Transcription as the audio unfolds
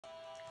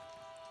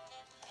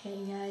Hey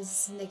guys,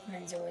 this is Nick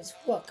Manzoras.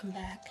 Welcome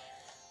back.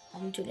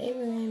 Today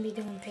we're going to be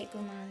doing Paper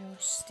Mario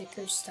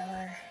Sticker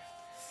Star,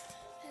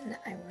 and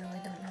I really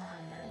don't know how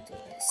I'm going to do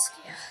this.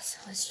 Yeah, so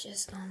let's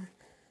just play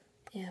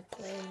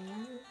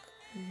along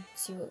and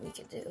see what we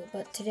can do.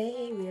 But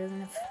today we are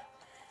going to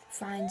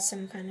find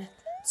some kind of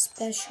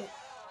special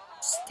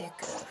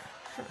sticker.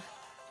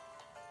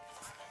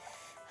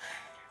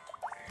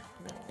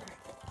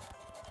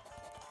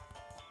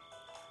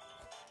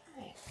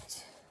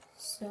 Alright,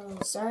 so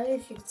sorry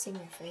if you can see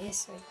my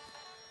face.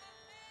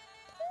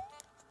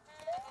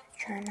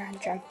 Try not to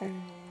jump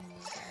in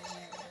these guys.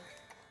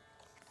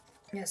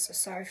 Yeah, so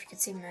sorry if you can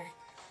see my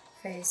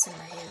face and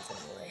my hands in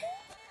the way.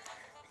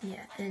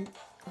 Yeah, and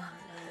no,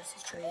 there's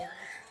a trailer.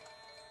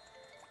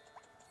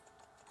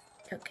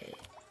 Okay,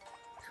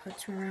 so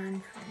let's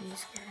run from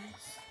these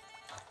guys.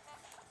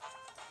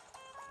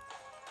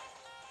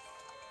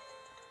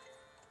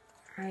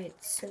 Alright,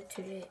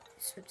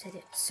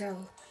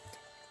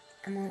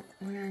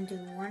 we're gonna do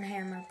one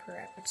hammer per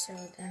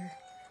episode, and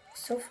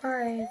so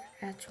far I've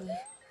actually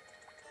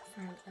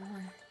found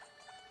one.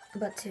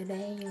 But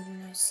today you're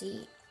gonna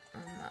see a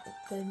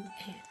good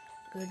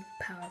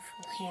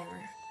powerful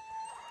hammer.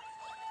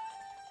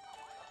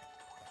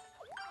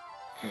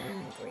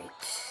 And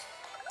great.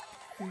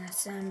 And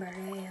that's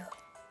Zambareo.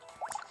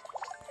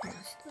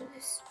 Let's do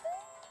this.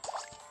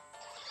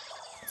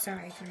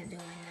 Sorry, I couldn't do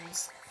it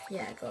nice.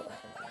 Yeah, go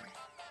ahead.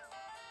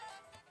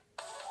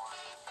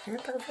 And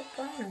a perfect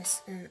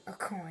bonus and a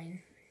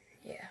coin.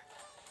 Yeah.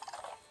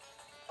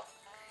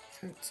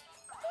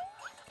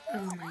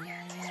 Oh my god,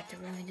 we have to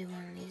really do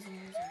one of these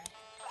guys.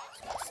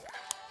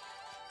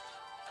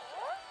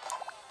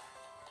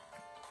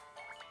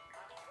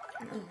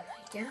 Oh my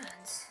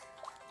god.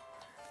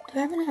 Do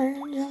I have an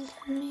iron jump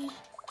on me?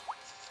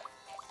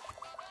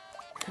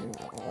 Oh,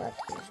 we'll have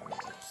to use one of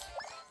these.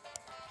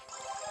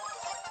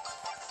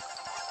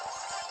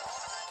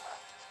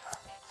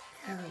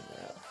 There we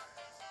go.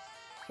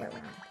 Get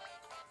one.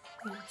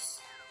 Yes.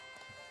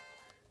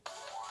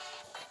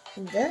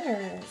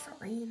 There's a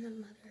random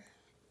mother.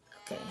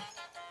 Okay.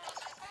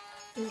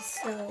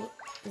 So,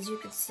 as you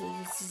can see,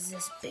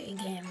 this big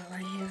hammer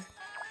right here.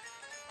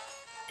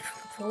 If I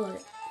pull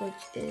it,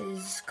 which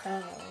is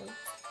called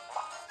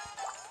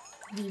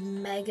the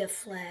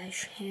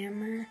Megaflash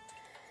hammer.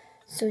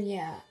 So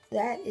yeah,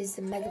 that is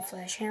the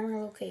Megaflash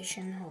hammer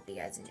location. Hope you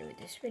guys enjoyed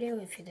this video.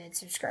 If you did,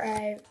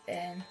 subscribe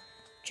and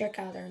check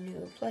out our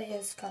new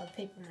playlist called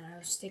Paper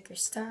Mario Sticker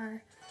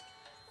Star.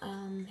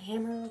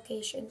 Hammer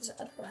locations.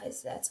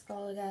 Otherwise, that's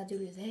all I gotta do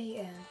today,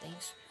 and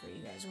thanks for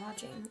you guys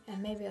watching.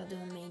 And maybe I'll do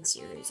a main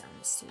series on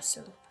this too,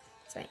 so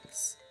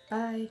thanks.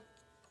 Bye.